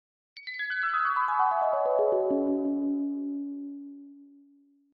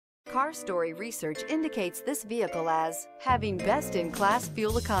CarStory research indicates this vehicle as having best-in-class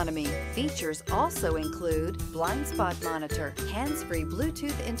fuel economy. Features also include blind spot monitor, hands-free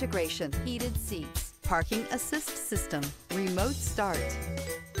Bluetooth integration, heated seats, parking assist system, remote start.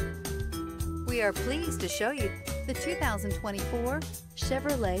 We are pleased to show you the 2024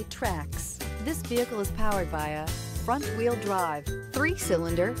 Chevrolet Trax. This vehicle is powered by a front-wheel drive,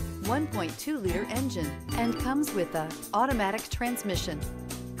 3-cylinder, 1.2-liter engine, and comes with an automatic transmission.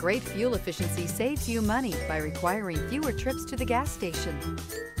 Great fuel efficiency saves you money by requiring fewer trips to the gas station.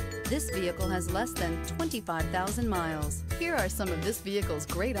 This vehicle has less than 25,000 miles. Here are some of this vehicle's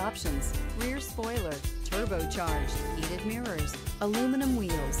great options: rear spoiler, turbocharged, heated mirrors, aluminum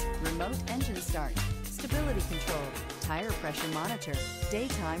wheels, remote engine start, stability control, tire pressure monitor,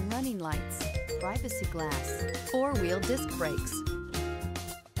 daytime running lights, privacy glass, 4-wheel disc brakes.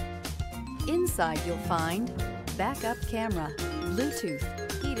 Inside you'll find backup camera, Bluetooth,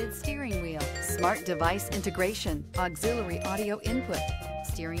 heated steering wheel, smart device integration, auxiliary audio input,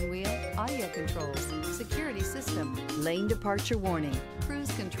 steering wheel audio controls, security system, lane departure warning,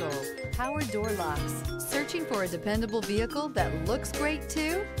 cruise control, power door locks. Searching for a dependable vehicle that looks great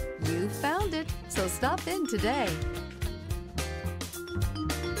too? You found it, so stop in today.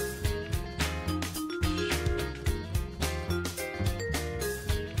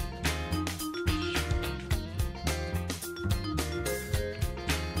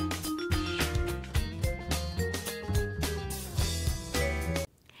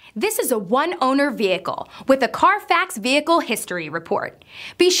 This is a one-owner vehicle with a Carfax Vehicle History Report.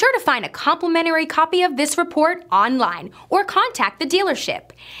 Be sure to find a complimentary copy of this report online or contact the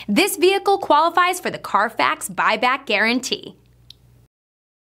dealership. This vehicle qualifies for the Carfax Buyback Guarantee.